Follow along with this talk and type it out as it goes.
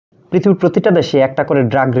পৃথিবীর প্রতিটা দেশে একটা করে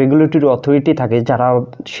ড্রাগ রেগুলেটরি অথরিটি থাকে যারা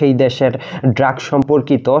সেই দেশের ড্রাগ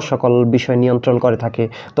সম্পর্কিত সকল বিষয় নিয়ন্ত্রণ করে থাকে।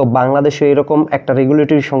 তো বাংলাদেশে এরকম একটা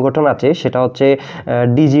রেগুলেটরি সংগঠন আছে, সেটা হচ্ছে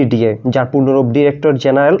ডিজিডিএ, যার পূর্ণরূপ director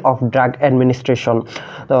general of drug administration.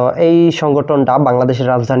 তো এই সংগঠনটা বাংলাদেশের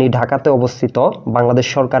রাজধানী ঢাকাতে অবস্থিত। বাংলাদেশ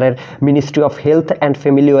সরকারের ministry of health and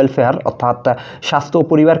family welfare অর্থাৎ স্বাস্থ্য ও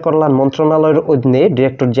পরিবার কল্যাণ মন্ত্রণালয়ের অধীনে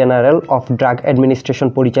director general of drug administration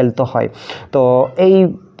পরিচালিত হয়। তো এই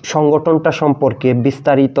সংগঠনটা সম্পর্কে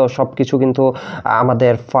বিস্তারিত সব কিছু কিন্তু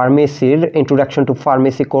আমাদের ফার্মেসির ইন্ট্রোডাকশন টু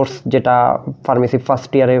ফার্মেসি কোর্স, যেটা ফার্মেসি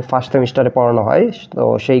ফার্স্ট ইয়ারে ফার্স্ট সেমিস্টারে পড়ানো হয়, তো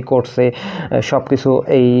সেই কোর্সে সব কিছু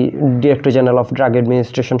এই director general of drug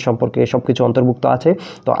administration সম্পর্কে সব কিছু অন্তর্ভুক্ত আছে।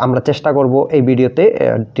 তো আমরা চেষ্টা করব এই ভিডিওতে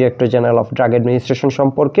director general of drug administration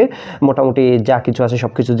সম্পর্কে মোটামুটি যা কিছু আছে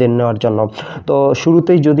সব কিছু জেনে নেওয়ার জন্য। তো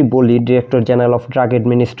শুরুতেই যদি বলি, director general of drug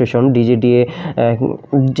administration DGDA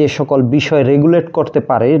যে সকল বিষয় রেগুলেট করতে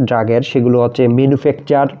পারে ড্রাগের, সেগুলো হচ্ছে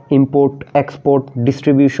manufacture, import, export,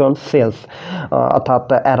 distribution, sales. অর্থাৎ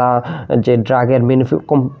এরা যে ড্রাগের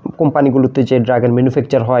কোম্পানিগুলোতে যে ড্রাগের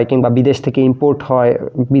ম্যানুফ্যাকচার হয় কিংবা বিদেশ থেকে ইম্পোর্ট হয়,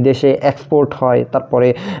 বিদেশে এক্সপোর্ট হয়, তারপরে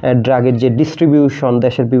ড্রাগের যে ডিস্ট্রিবিউশন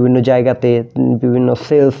দেশের বিভিন্ন জায়গাতে, বিভিন্ন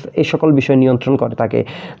সেলস, এই সকল বিষয় নিয়ন্ত্রণ করে থাকে।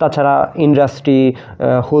 তাছাড়া ইন্ডাস্ট্রি,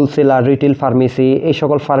 হোলসেলার, রিটেল ফার্মেসি,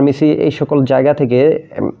 এই সকল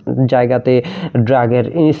জায়গাতে ড্রাগের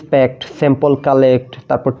ইন্সপেক্ট, স্যাম্পল কালেক্ট,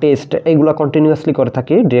 তারপর টেস্ট, এগুলো কন্টিনিউয়াসলি করে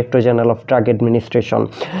থাকে director general of drug administration.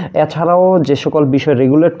 এছাড়াও যে সকল বিষয়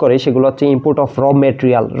রেগুলেট করে সেগুলো হচ্ছে ইম্পোর্ট অফ র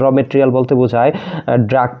মেটেরিয়াল বলতে বোঝায়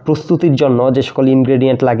ড্রাগ প্রস্তুতির জন্য যে সকল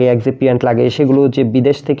ইনগ্রেডিয়েন্ট লাগে, এক্সিপিয়েন্ট লাগে, সেগুলো যে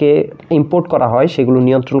বিদেশ থেকে ইম্পোর্ট করা হয় সেগুলো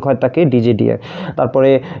নিয়ন্ত্রণ করে থাকে ডিজিডিএ। তারপরে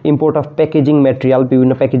ইম্পোর্ট অফ প্যাকেজিং ম্যাটেরিয়াল,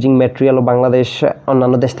 বিভিন্ন প্যাকেজিং ম্যাটেরিয়ালও বাংলাদেশ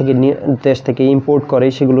অন্যান্য দেশ থেকে ইম্পোর্ট করে,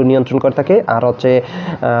 সেগুলো নিয়ন্ত্রণ করে থাকে। আর হচ্ছে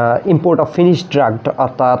ইম্পোর্ট অফ ফিনিশড ড্রাগ,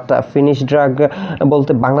 অর্থাৎ ফিনিশড ড্রাগ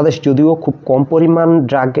বলতে বাংলাদেশ যদিও খুব কম পরিমাণ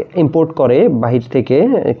ড্রাগ ইম্পোর্ট করে বাহির থেকে,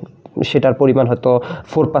 সেটার পরিমাণ হয়তো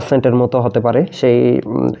 4% মতো হতে পারে,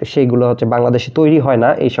 সেইগুলো হচ্ছে বাংলাদেশে তৈরি হয় না।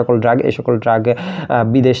 এই সকল ড্রাগ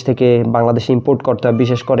বিদেশ থেকে বাংলাদেশে ইম্পোর্ট করতে হয়।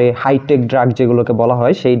 বিশেষ করে হাইটেক ড্রাগ যেগুলোকে বলা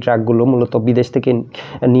হয়, সেই ড্রাগগুলো মূলত বিদেশ থেকে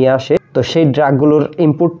নিয়ে আসে। তো সেই ড্রাগগুলোর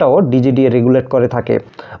ইম্পোর্টটাও ডিজিডিএ রেগুলেট করে থাকে।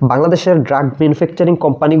 বাংলাদেশের ড্রাগ ম্যানুফ্যাকচারিং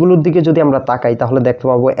কোম্পানিগুলোর দিকে যদি আমরা তাকাই তাহলে দেখতে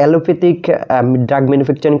পাবো অ্যালোপ্যাথিক ড্রাগ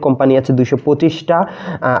ম্যানুফ্যাকচারিং কোম্পানি আছে 225টা,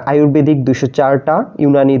 আয়ুর্বেদিক 204টা,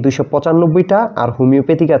 ইউনানি 295টা, আর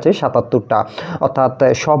হোমিওপ্যাথিক আছে 77টা। অর্থাৎ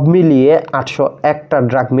সব মিলিয়ে 801টা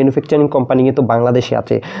ড্রাগ ম্যানুফ্যাকচারিং কোম্পানি কিন্তু বাংলাদেশে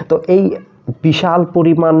আছে। তো এই বিশাল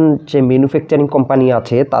পরিমাণ যে ম্যানুফ্যাকচারিং কোম্পানি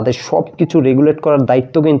আছে তাদের সব কিছু রেগুলেট করার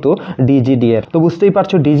দায়িত্ব কিন্তু ডিজিডিএর। তো বুঝতেই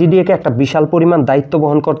পারছো ডিজিডিএকে একটা বিশাল পরিমাণ দায়িত্ব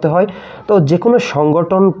বহন করতে হয়। তো যে কোনো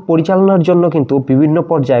সংগঠন পরিচালনার জন্য কিন্তু বিভিন্ন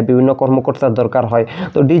পর্যায়ে বিভিন্ন কর্মকর্তার দরকার হয়।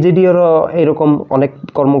 তো ডিজিডিএরও এরকম অনেক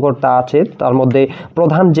কর্মকর্তা আছে, তার মধ্যে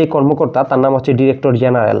প্রধান যে কর্মকর্তা তার নাম হচ্ছে ডিরেক্টর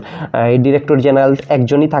জেনারেল। এই ডিরেক্টর জেনারেল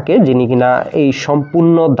একজনই থাকে যিনি কিনা এই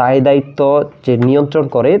সম্পূর্ণ দায়িত্ব যে নিয়ন্ত্রণ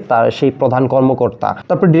করে, তার সেই প্রধান কর্মকর্তা।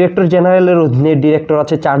 তারপর ডিরেক্টর জেনারেল অধীনে ডিরেক্টর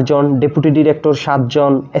আছে 4 জন, ডেপুটি ডিরেক্টর 7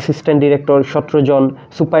 জন, অ্যাসিস্ট্যান্ট ডিরেক্টর 17 জন,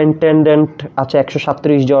 সুপারিনটেন্ডেন্ট আছে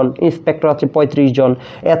 137 জন, ইন্সপেক্টর আছে 35 জন।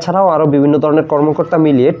 এছাড়াও আরও বিভিন্ন ধরনের কর্মকর্তা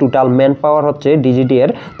মিলিয়ে টোটাল ম্যান পাওয়ার হচ্ছে ডিজিডিএর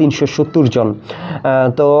 370 জন।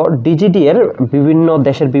 তো ডিজিডিএর বিভিন্ন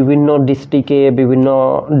দেশের বিভিন্ন ডিস্ট্রিক্টে, বিভিন্ন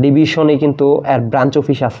ডিভিশনে কিন্তু এর ব্রাঞ্চ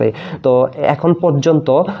অফিস আছে। তো এখন পর্যন্ত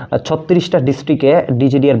 36টা ডিস্ট্রিক্টে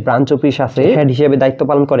ডিজিডিএর ব্রাঞ্চ অফিস আছে। হেড হিসেবে দায়িত্ব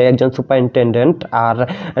পালন করে একজন সুপারিনটেন্ডেন্ট, আর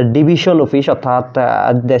ডিভিশন অফিস অর্থাৎ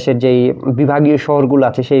দেশের যেই বিভাগীয় শহরগুলো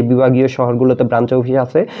আছে সেই বিভাগীয় শহরগুলোতে ব্রাঞ্চ অফিস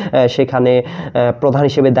আছে, সেখানে প্রধান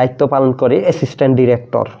হিসেবে দায়িত্ব পালন করে অ্যাসিস্ট্যান্ট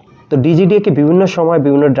ডিরেক্টর। তো ডিজিডিএকে বিভিন্ন সময়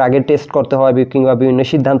বিভিন্ন ড্রাগের টেস্ট করতে হয় কিংবা বিভিন্ন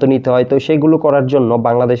সিদ্ধান্ত নিতে হয়। তো সেগুলো করার জন্য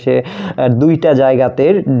বাংলাদেশে 2টা জায়গাতে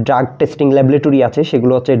ড্রাগ টেস্টিং ল্যাবরেটরি আছে,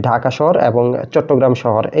 সেগুলো হচ্ছে ঢাকা শহর এবং চট্টগ্রাম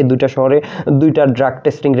শহর। এই 2টা শহরে 2টা ড্রাগ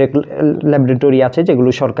টেস্টিং ল্যাবরেটরি আছে যেগুলো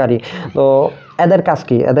সরকারি। তো এদের কাজ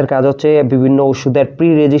কি? এদের কাজ হচ্ছে বিভিন্ন ওষুধের প্রি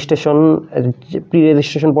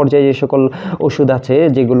রেজিস্ট্রেশন পর্যায়ে যে সকল ওষুধ আছে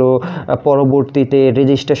যেগুলো পরবর্তীতে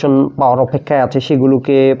রেজিস্ট্রেশন পাওয়ার অপেক্ষায় আছে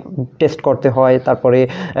সেগুলোকে টেস্ট করতে হয়। তারপরে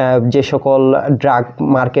যে সকল ড্রাগ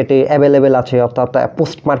মার্কেটে অ্যাভেলেবেল আছে অর্থাৎ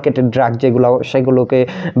পোস্ট মার্কেটের ড্রাগ যেগুলো, সেগুলোকে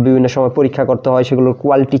বিভিন্ন সময় পরীক্ষা করতে হয়, সেগুলোর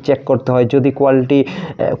কোয়ালিটি চেক করতে হয়। যদি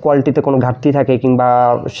কোয়ালিটিতে কোনো ঘাটতি থাকে কিংবা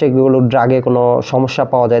সেগুলোর ড্রাগে কোনো সমস্যা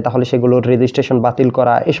পাওয়া যায় তাহলে সেগুলোর রেজিস্ট্রেশন বাতিল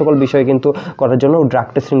করা, এই সকল বিষয় কিন্তু করার করার জন্য ড্রাগ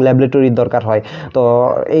টেস্টিং ল্যাবরেটরির দরকার হয়। তো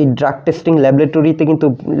এই ড্রাগ টেস্টিং ল্যাবরেটরিতে কিন্তু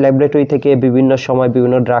ল্যাবরেটরি থেকে বিভিন্ন সময়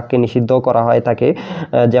বিভিন্ন ড্রাগকে নিষিদ্ধ করা হয় থাকে।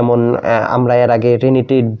 যেমন আমরা এর আগে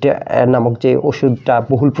রেনিটেড নামক যে ওষুধটা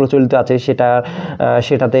বহুল প্রচলিত আছে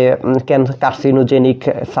সেটাতে কার্সিনোজেনিক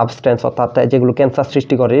সাবস্টেন্স অর্থাৎ যেগুলো ক্যান্সার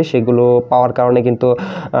সৃষ্টি করে সেগুলো পাওয়ার কারণে কিন্তু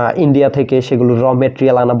ইন্ডিয়া থেকে সেগুলো র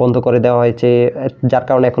মেটেরিয়াল আনা বন্ধ করে দেওয়া হয়েছে, যার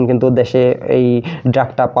কারণে এখন কিন্তু দেশে এই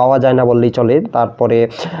ড্রাগটা পাওয়া যায় না বললেই চলে। তারপরে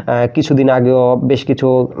কিছুদিন আগেও বেশ কিছু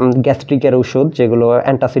গ্যাস্ট্রিকের ওষুধ যেগুলো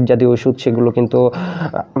অ্যান্টাসিড জাতীয় ওষুধ সেগুলো কিন্তু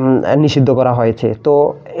নিষিদ্ধ করা হয়েছে। তো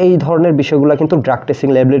এই ধরনের বিষয়গুলো কিন্তু ড্রাগ টেস্টিং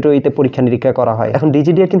ল্যাবরেটরিতে পরীক্ষা নিরীক্ষা করা হয়। এখন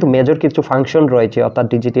ডিজিডিএর কিন্তু মেজর কিছু ফাংশন রয়েছে, অর্থাৎ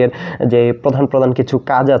ডিজিডিএর যে প্রধান কিছু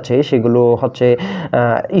কাজ আছে সেগুলো হচ্ছে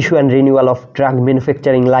issue and renewal of drug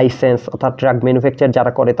manufacturing licence, অর্থাৎ ড্রাগ ম্যানুফ্যাকচার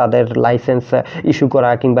যারা করে তাদের লাইসেন্স ইস্যু করা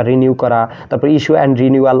কিংবা রিনিউ করা। তারপর issue and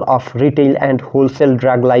renewal of retail and wholesale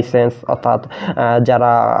drug licence, অর্থাৎ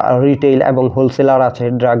যারা রিটেইল এবং হোলসেলার আছে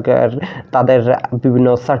ড্রাগের তাদের বিভিন্ন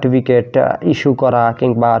সার্টিফিকেট ইস্যু করা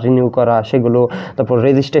কিংবা রিনিউ করা সেগুলো। তারপর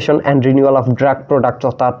registration and renewal of drug product,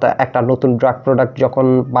 অর্থাৎ একটা নতুন ড্রাগ প্রোডাক্ট যখন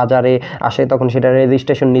বাজারে আসে তখন সেটা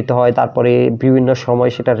রেজিস্ট্রেশন নিতে হয়, তারপরে বিভিন্ন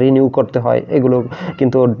সময় সেটা রিনিউ করতে হয়, এগুলো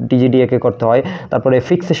কিন্তু ডিজিডিএকে করতে হয়। তারপরে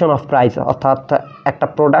ফিক্সেশন অফ প্রাইস, অর্থাৎ একটা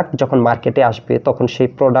প্রোডাক্ট যখন মার্কেটে আসবে তখন সেই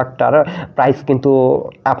প্রোডাক্টটার প্রাইস কিন্তু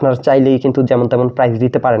আপনার চাইলেই কিন্তু যেমন তেমন প্রাইস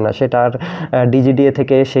দিতে পারে না, সেটার ডিজিডিএ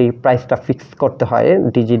থেকে সেই প্রাইসটা ফিক্স করতে হয়,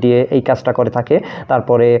 ডিজিডিএ এই কাজটা করে থাকে।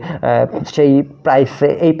 তারপরে সেই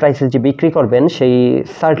প্রাইসে যে বিক্রি করবেন সেই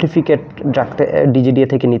সার্টিফিকেট ড্রাগ ডিজিডিএ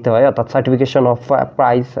থেকে নিতে হয়, অর্থাৎ certification of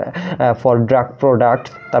price for drug product.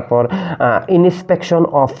 তারপর ইন্সপেকশন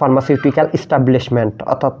অফ ফার্মাসিউটিক্যাল এস্টাবলিশমেন্ট,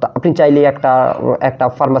 অর্থাৎ আপনি চাইলেই একটা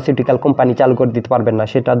ফার্মাসিউটিক্যাল কোম্পানি চালু করে দিতে পারবেন না,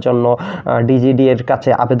 সেটার জন্য ডিজিডিএর কাছে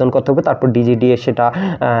আবেদন করতে হবে। তারপর ডিজিডিএ সেটা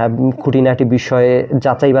খুঁটিনাটি বিষয়ে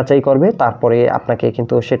যাচাই বাছাই করবে, তারপরে আপনাকে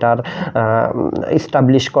কিন্তু সেটার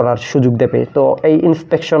এস্টাবলিশ করার সুযোগ দেবে। তো এই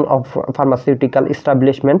ইন্সপেকশন অফ ফার্মাসিউটিক্যাল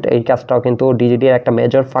এস্টাবলিশমেন্ট এই কাজটাও কিন্তু ডিজিডিএর একটা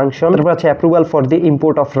মেজর ফাংশন। তারপর আছে approval for the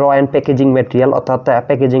import of র অ্যান্ড প্যাকেজিং ম্যাটেরিয়াল, অর্থাৎ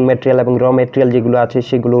প্যাকেজিং ম্যাটেরিয়াল এবং র ম্যাটেরিয়াল যেগুলো আছে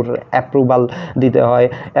সেগুলোর অ্যাপ্রুভাল দিতে হয়।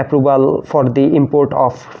 Approval for the import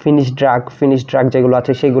of finish drug যেগুলো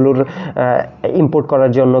আছে সেগুলোর ইম্পোর্ট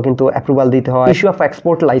করার জন্য কিন্তু অ্যাপ্রুভাল দিতে হয়। ইস্যু অফ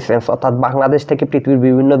এক্সপোর্ট লাইসেন্স, অর্থাৎ বাংলাদেশ থেকে পৃথিবীর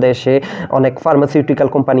বিভিন্ন দেশে অনেক ফার্মাসিউটিক্যাল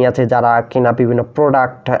কোম্পানি আছে যারা কিনা বিভিন্ন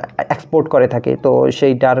প্রোডাক্ট এক্সপোর্ট করে থাকে, তো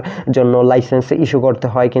সেইটার জন্য লাইসেন্স ইস্যু করতে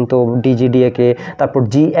হয় কিন্তু ডিজিডিএকে। তারপর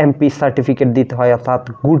জিএমপি সার্টিফিকেট দিতে হয়, অর্থাৎ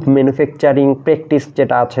গুড ম্যানুফ্যাকচারিং প্র্যাকটিস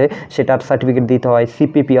যেটা আছে সেটার সার্টিফিকেট দিতে হয়।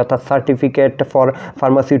 সিপিপি অর্থাৎ সার্টিফিকেট ফর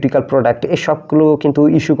ফার্মাসিউটিক্যাল প্রোডাক্ট, এসবগুলো কিন্তু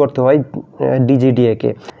ইস্যু করতে হয় ডিজিডিএকে।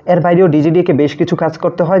 এর বাইরেও ডিজিডিএকে বেশ কিছু কাজ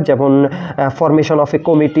করতে হয়, যেমন formation of A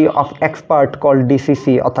committee of expert call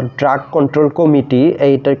DCC, অর্থাৎ ড্রাগ কন্ট্রোল কমিটি।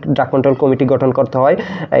 এইটা ড্রাগ কন্ট্রোল কমিটি গঠন করতে হয়।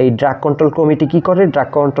 এই ড্রাগ কন্ট্রোল কমিটি কি করে? ড্রাগ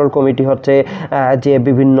কন্ট্রোল কমিটি হচ্ছে যে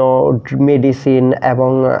বিভিন্ন মেডিসিন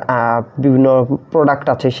এবং বিভিন্ন প্রোডাক্ট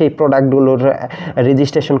আছে সেই প্রোডাক্টগুলোর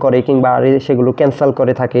রেজিস্ট্রেশন করে কিংবা সেগুলো ক্যান্সেল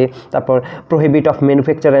করে থাকে। তারপর প্রোহিবিট of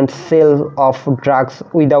manufacture and sell of drugs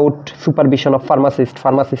without supervision of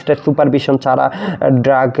ফার্মাসিস্টের supervision ছাড়া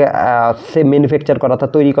ড্রাগ ম্যানুফ্যাকচার করা, তা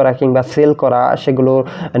তৈরি করা কিংবা সেল করা সেগুলো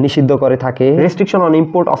নিষিদ্ধ করে থাকে। Restriction on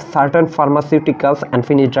import of certain pharmaceuticals and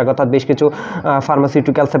finish drug, অর্থাৎ বেশ কিছু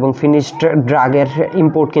ফার্মাসিউটিক্যালস এবং ফিনিশড ড্রাগের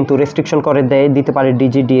ইম্পোর্ট কিন্তু রেস্ট্রিকশন করে দিতে পারে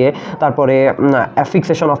ডিজিডিএ। তারপরে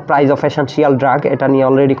fixation of price of essential drug, এটা নিয়ে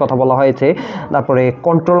অলরেডি কথা বলা হয়েছে। তারপরে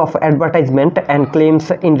control of advertisement and claims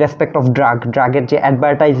in respect of ড্রাগের যে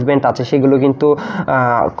অ্যাডভার্টাইজমেন্ট আছে সেগুলো কিন্তু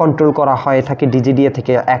কন্ট্রোল করা হয়ে থাকে ডিজিডিএ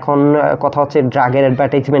থেকে। এখন কথা হচ্ছে ড্রাগের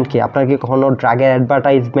অ্যাডভার্টাইজমেন্ট কি? আপনারা কি কখনো ড্রাগের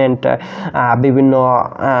অ্যাডভার্টাইজমেন্ট বিভিন্ন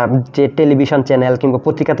যে টেলিভিশন চ্যানেল কিংবা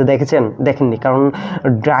পত্রিকাতে দেখেননি? কারণ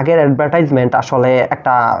ড্রাগের অ্যাডভার্টাইজমেন্ট আসলে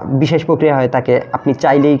একটা বিশেষ প্রক্রিয়া হয়ে থাকে। আপনি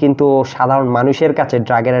চাইলেই কিন্তু সাধারণ মানুষের কাছে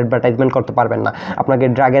ড্রাগের অ্যাডভার্টাইজমেন্ট করতে পারবেন না। আপনাকে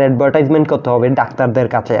ড্রাগের অ্যাডভার্টাইজমেন্ট করতে হবে ডাক্তারদের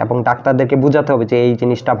কাছে এবং ডাক্তারদেরকে বোঝাতে হবে যে এই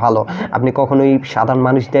জিনিসটা ভালো। আপনি কখনোই সাধারণ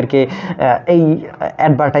মানুষদেরকে এই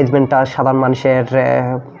অ্যাডভার্টাইজমেন্টটা সাধারণ মানুষের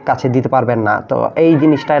কাছে দিতে পারবেন না। তো এই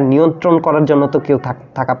জিনিসটা নিয়ন্ত্রণ করার জন্য তো কেউ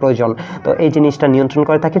থাকা প্রয়োজন। তো এই জিনিসটা নিয়ন্ত্রণ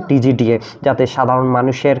করে থাকে ডিজিডিএ, যাতে সাধারণ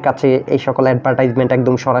মানুষের কাছে এই সকল অ্যাডভার্টাইজমেন্ট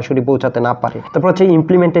একদম সরাসরি পৌঁছাতে না পারে। তারপর হচ্ছে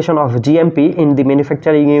implementation of GMP in the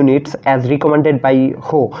manufacturing units as recommended by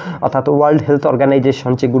হো, অর্থাৎ ওয়ার্ল্ড হেলথ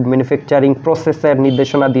অর্গানাইজেশন যে গুড ম্যানুফ্যাকচারিং প্রসেসের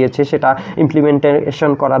নির্দেশনা দিয়েছে সেটা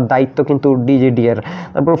ইমপ্লিমেন্টেশন করার দায়িত্ব কিন্তু ডিজিডিএর।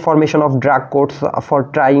 তারপর formation of drug codes for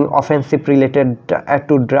trying offensive related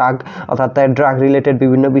to drug, অর্থাৎ ড্রাগ রিলেটেড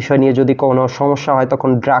বিভিন্ন বিষয় নিয়ে যদি কোনো সমস্যা হয় তখন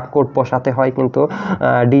ড্রাগ কোর্ট বসাতে হয় কিন্তু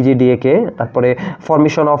DGDA কে। তারপরে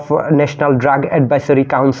formation of national drug advisory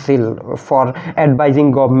council for advising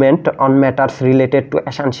government on matters related to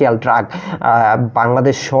essential drug.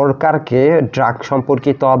 Bangladesh সরকারকে ড্রাগ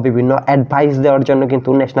সম্পর্কিত বিভিন্ন অ্যাডভাইস দেওয়ার জন্য কিন্তু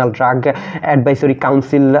ন্যাশনাল ড্রাগ অ্যাডভাইসরি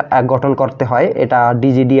কাউন্সিল গঠন করতে হয়। এটা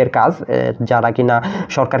DGDA এর কাজ, যারা কিনা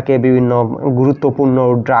সরকারকে বিভিন্ন গুরুত্বপূর্ণ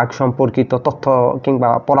ড্রাগ সম্পর্কিত তথ্য কিংবা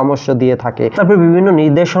পরামর্শ দিয়ে থাকে। তারপরে বিভিন্ন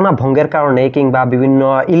নির্দেশনা ভঙ্গের কারণে কিংবা বিভিন্ন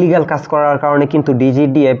ইলিগাল কাজ করার কারণে কিন্তু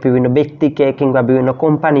DGDA বিভিন্ন ব্যক্তিকে কিংবা বিভিন্ন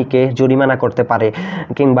কোম্পানিকে জরিমানা করতে পারে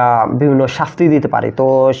কিংবা বিভিন্ন শাস্তি দিতে পারে। তো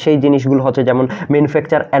সেই জিনিসগুলো হচ্ছে যেমন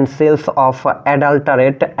manufacture and sales of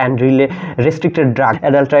অ্যাডাল্টারেট and restricted drug.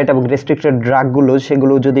 অ্যাডাল্টারেট এবং রেস্ট্রিক্টেড ড্রাগগুলো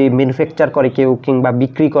সেগুলো যদি ম্যানুফ্যাকচার করে কেউ কিংবা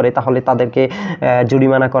বিক্রি করে তাহলে তাদেরকে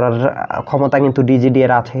জরিমানা করার ক্ষমতা কিন্তু DGDA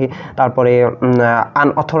এর আছে। তারপরে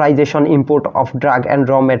আনঅথরাইজেশন ইম্পোর্ট অফ ড্রাগ অ্যান্ড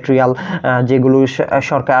র ম্যাটেরিয়াল, যেগুলো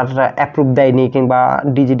সরকার অ্যাপ্রুভ দেয়নি কিংবা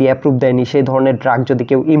DGDA অ্যাপ্রুভ দেয়নি সেই ধরনের ড্রাগ যদি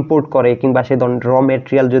কেউ ইম্পোর্ট করে কিংবা সেই ধরনের র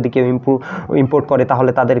ম্যাটেরিয়াল যদি কেউ ইম্পোর্ট করে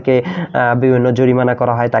তাহলে তাদেরকে বিভিন্ন জরিমানা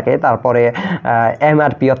করা হয় তাকে। তারপরে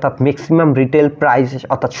MRP অর্থাৎ ম্যাক্সিমাম রিটেল প্রাইস,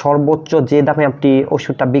 অর্থাৎ সর্বোচ্চ যে দামে আপনি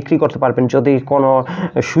ওষুধটা বিক্রি করতে পারবেন, যদি কোনো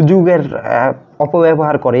সুযোগের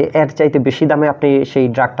অপব্যবহার করে এর চাইতে বেশি দামে আপনি সেই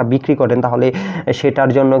ড্রাগটা বিক্রি করেন তাহলে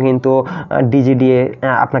সেটার জন্য কিন্তু DGDA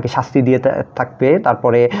আপনাকে শাস্তি দিয়ে থাকবে।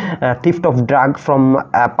 তারপরে theft of drug from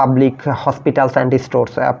public hospitals and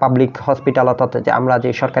stores. Public hospital অর্থাৎ যে আমরা যে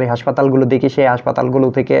সরকারি হাসপাতালগুলো দেখি সেই হাসপাতালগুলো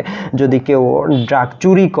থেকে যদি কেউ ড্রাগ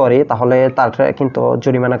চুরি করে তাহলে তার কিন্তু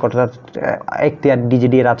জরিমানা করার এখতিয়ার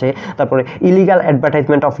DGDA এর আছে। তারপরে illegal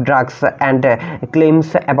advertisement of drugs and claims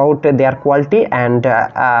about their quality and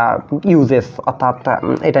uses, অর্থাৎ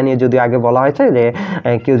এটা নিয়ে যদি আগে বলা হয়েছে যে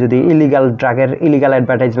কেউ যদি ইলিগাল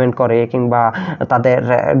অ্যাডভার্টাইজমেন্ট করে কিংবা তাদের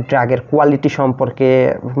ড্রাগের কোয়ালিটি সম্পর্কে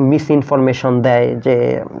মিস ইনফরমেশন দেয়, যে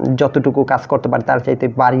যতটুকু কাজ করতে পারে তার চাইতে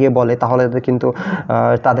বাড়িয়ে বলে, তাহলে কিন্তু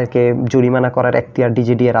তাদেরকে জরিমানা করার এখতিয়ার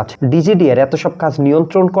DGDA এর আছে। DGDA এর এত সব কাজ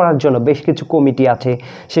নিয়ন্ত্রণ করার জন্য বেশ কিছু কমিটি আছে।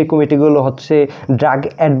 সেই কমিটিগুলো হচ্ছে drug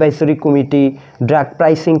advisory committee, drug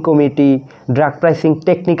pricing committee, drug pricing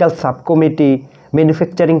technical sub committee,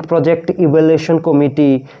 manufacturing project evaluation committee,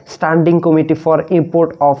 standing committee for import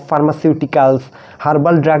of pharmaceuticals,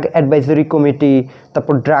 herbal drug advisory committee,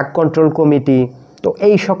 তারপর ড্রাগ কন্ট্রোল কমিটি। তো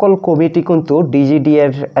এই সকল কমিটি কিন্তু DGDA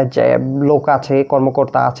এর যে লোক আছে,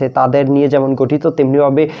 কর্মকর্তা আছে, তাদের নিয়ে যেমন গঠিত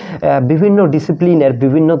তেমনিভাবে বিভিন্ন ডিসিপ্লিনের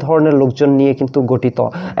বিভিন্ন ধরনের লোকজন নিয়ে কিন্তু গঠিত,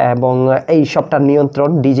 এবং এই সবটা নিয়ন্ত্রণ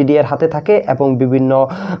DGDA এর হাতে থাকে এবং বিভিন্ন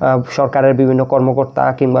সরকারের বিভিন্ন কর্মকর্তা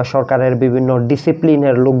কিংবা সরকারের বিভিন্ন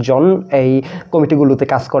ডিসিপ্লিনের লোকজন এই কমিটিগুলোতে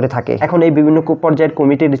কাজ করে থাকে। এখন এই বিভিন্ন পর্যায়ের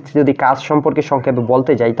কমিটির যদি কাজ সম্পর্কে সংক্ষেপে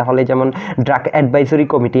বলতে যাই তাহলে যেমন ড্রাগ অ্যাডভাইসরি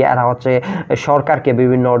কমিটি, এরা হচ্ছে সরকারকে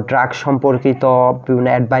বিভিন্ন ড্রাগ সম্পর্কিত বিভিন্ন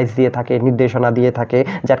অ্যাডভাইস দিয়ে থাকে, নির্দেশনা দিয়ে থাকে,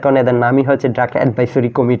 যার কারণে এদের নামই হচ্ছে ড্রাগ অ্যাডভাইসরি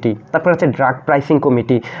কমিটি। তারপর আছে ড্রাগ প্রাইসিং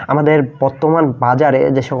কমিটি। আমাদের বর্তমান বাজারে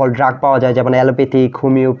যে সকল ড্রাগ পাওয়া যায় যেমন অ্যালোপ্যাথিক,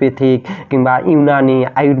 হোমিওপ্যাথিক কিংবা ইউনানি,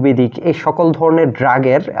 আয়ুর্বেদিক, এই সকল ধরনের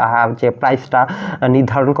ড্রাগের যে প্রাইসটা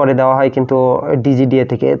নির্ধারণ করে দেওয়া হয় কিন্তু DGDA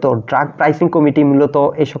থেকে। তো ড্রাগ প্রাইসিং কমিটি মূলত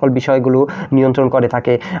এই সকল বিষয়গুলো নিয়ন্ত্রণ করে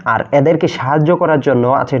থাকে। আর এদেরকে সাহায্য করার জন্য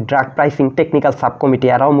আছে drug pricing technical sub committee.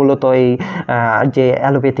 এরাও মূলত এই যে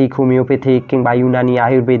অ্যালোপ্যাথিক, হোমিওপ্যাথিক কিংবা ইউনানি,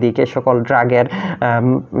 আয়ুর্বেদিক এই সকল ড্রাগের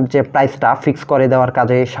যে প্রাইসটা ফিক্স করে দেওয়ার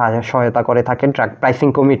কাজে সহায়তা করে থাকে ড্রাগ প্রাইসিং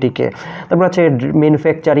কমিটিকে। তারপর আছে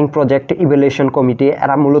ম্যানুফ্যাকচারিং প্রজেক্ট ইভ্যালুয়েশন কমিটি।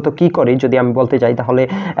 এরা মূলত কি করে যদি আমি বলতে চাই তাহলে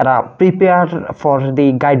এরা prepare for the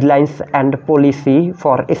guidelines and policy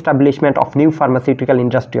for establishment of new pharmaceutical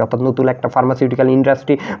industry, অর্থাৎ নতুন একটা ফার্মাসিউটিক্যাল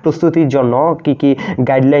ইন্ডাস্ট্রি প্রস্তুতির জন্য কি কি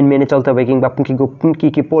গাইডলাইন মেনে চলতে হবে কিংবা কি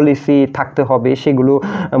কি পলিসি থাকতে হবে সেগুলো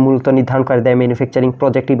মূলত নির্ধারণ করে দেয় ম্যানুফ্যাকচারিং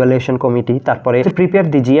প্রজেক্ট ইভ্যালুয়েশন কমিটি। তারপরে প্রিপেয়ার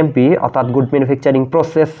দি GMP অর্থাৎ গুড ম্যানুফ্যাকচারিং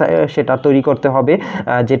প্রসেস, সেটা তৈরি করতে হবে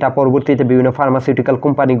যেটা পরবর্তীতে বিভিন্ন ফার্মাসিউটিক্যাল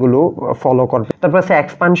কোম্পানিগুলো ফলো করবে। তারপর আছে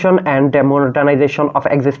expansion and modernisation of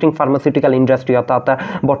existing pharmaceutical industry, অর্থাৎ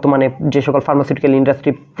বর্তমানে যে সকল ফার্মাসিউটিক্যাল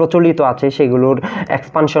ইন্ডাস্ট্রি প্রচলিত আছে সেগুলোর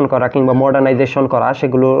এক্সপানশন করা কিংবা মডার্নাইজেশন করা,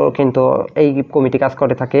 সেগুলো কিন্তু এই কমিটি কাজ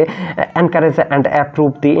করে থাকে। Encourage and approve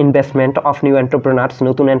the investment of new entrepreneurs,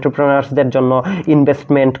 নতুন এন্টারপ্রেনার্সদের জন্য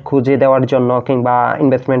ইনভেস্টমেন্ট খুঁজে দেওয়ার জন্য কিংবা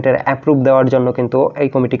ইনভেস্টমেন্টের অ্যাপ্রুভ দেওয়ার জন্য কিন্তু এই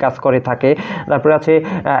কমিটি কাজ করে থাকে। তারপরে আছে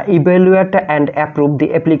evaluate and approve the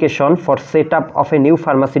application for set up of a new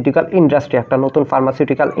pharmaceutical industry, একটা নতুন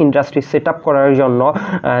ফার্মাসিউটিক্যাল ইন্ডাস্ট্রি সেট আপ করার জন্য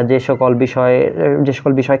যে সকল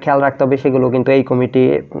বিষয় খেয়াল রাখতে হবে সেগুলো কিন্তু এই কমিটি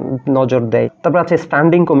নজর দেয়। তারপর আছে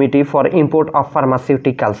standing committee for import of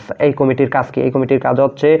pharmaceuticals. এই কমিটির কাজ কি? এই কমিটির কাজ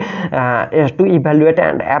হচ্ছে two evaluate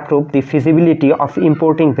and approve the feasibility of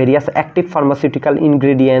importing various active pharmaceutical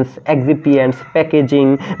ingredients, এক্সিপিয়েন্টস, packaging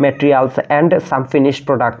materials and some finished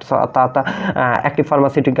products, অর্থাৎ অ্যাক্টিভ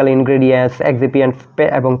ফার্মাসিউটিক্যাল ইনগ্রেডিয়েন্টস, এক্সিপিয়েন্ট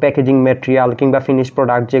এবং প্যাকেজিং ম্যাটেরিয়াল কিংবা ফিনিশ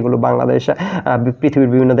প্রোডাক্ট যেগুলো বাংলাদেশ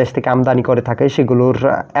পৃথিবীর বিভিন্ন দেশ থেকে আমদানি করে থাকে সেগুলোর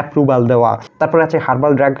অ্যাপ্রুভাল দেওয়া। তারপরে আছে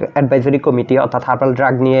হার্বাল ড্রাগ অ্যাডভাইজারি কমিটি, অর্থাৎ হার্বাল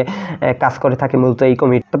ড্রাগ নিয়ে কাজ করে থাকে মূলত এই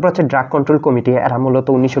কমিটি। তারপর আছে ড্রাগ কন্ট্রোল কমিটি, এরা মূলত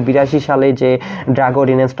 1982 সালে যে ড্রাগ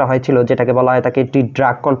অর্ডিন্যান্সটা হয়েছিল, যেটাকে বলা হয় থাকে এটি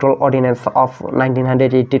ড্রাগ কন্ট্রোল অর্ডিন্যান্স অফ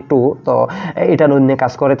 1982, তো এটার নিয়ে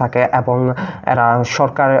কাজ করে থাকে এবং এরা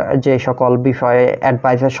সরকার যে সকল বিষয়ে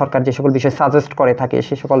অ্যাডভাইজার, সরকার যে সকল বিষয় সাজেস্ট করে থাকে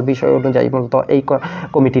সে সকল বিষয় অনুযায়ী মূলত এই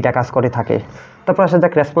কমিটিটা কাজ করে থাকে। তারপর আসা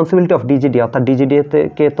যাক রেসপন্সিবিলিটি অফ ডিজিডি, অর্থাৎ ডিজিডিএ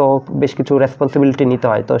থেকে তো বেশ কিছু রেসপন্সিবিলিটি নিতে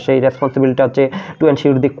হয়। তো সেই রেসপন্সিবিলিটি হচ্ছে to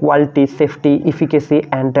ensure the quality, safety, efficacy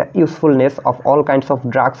and usefulness of all kinds of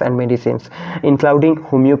drugs and medicines including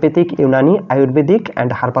homeopathic, Unani, Ayurvedic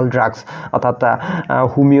and herbal drugs, অর্থাৎ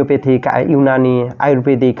homeopathic, Unani,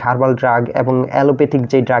 Ayurvedic, herbal drug এবং অ্যালোপ্যাথিক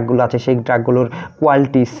যে ড্রাগগুলো আছে সেই ড্রাগগুলোর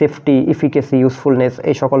কোয়ালিটি, সেফটি, ইফিকেসি, ইউজফুলনেস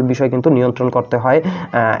এই সকল বিষয় কিন্তু নিয়ন্ত্রণ করতে হয়,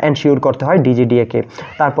 এনশিওর করতে হয় ডিজিডিএকে।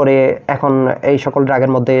 তারপরে এখন এই সকল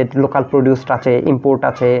ড্রাগের মধ্যে লোকাল প্রডিউসড আছে, ইম্পোর্ট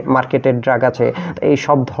আছে, মার্কেটেড ড্রাগ আছে। এই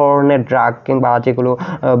সব ধরনের ড্রাগ কিংবা যেগুলো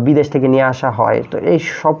বিদেশ থেকে নিয়ে আসা হয়, তো এই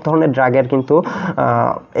সব ধরনের ড্রাগের কিন্তু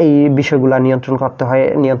এই বিষয়গুলো নিয়ন্ত্রণ করতে হয়,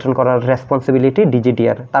 নিয়ন্ত্রণ করার রেসপন্সিবিলিটি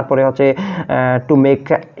ডিজিডিআর। তারপরে হচ্ছে to make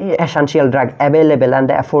essential drug available and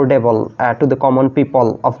affordable to the common people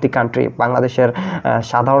of the country. বাংলাদেশের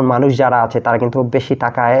সাধারণ মানুষ যারা আছে তারা কিন্তু বেশি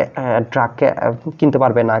টাকায় ড্রাগ কিনতে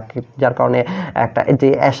পারবে না, যার কারণে একটা যে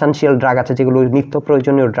এসেনশিয়াল ড্রাগ আছে যেগুলো নিত্য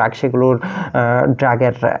প্রয়োজনীয় ড্রাগ, সেগুলোর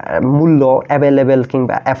ড্রাগের মূল্য অ্যাভেলেবেল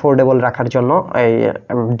কিংবা অ্যাফোর্ডেবল রাখার জন্য এই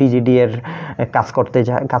ডিজিডি এর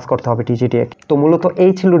কাজ করতে হবে ডিজিডিএ। তো মূলত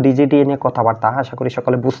এই ছিল ডিজিডিএ নিয়ে কথাবার্তা। আশা করি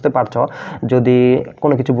সকলে বুঝতে পারছো। যদি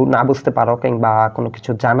কোনো কিছু না বুঝতে পারো কিংবা কোনো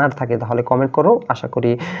কিছু জানার থাকে তাহলে কমেন্ট করো, আশা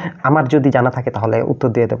করি আমার যদি জানা থাকে তাহলে উত্তর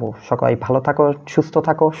দিয়ে দেবো। সবাই ভালো থাকো, সুস্থ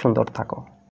থাকো, সুন্দর থাকো।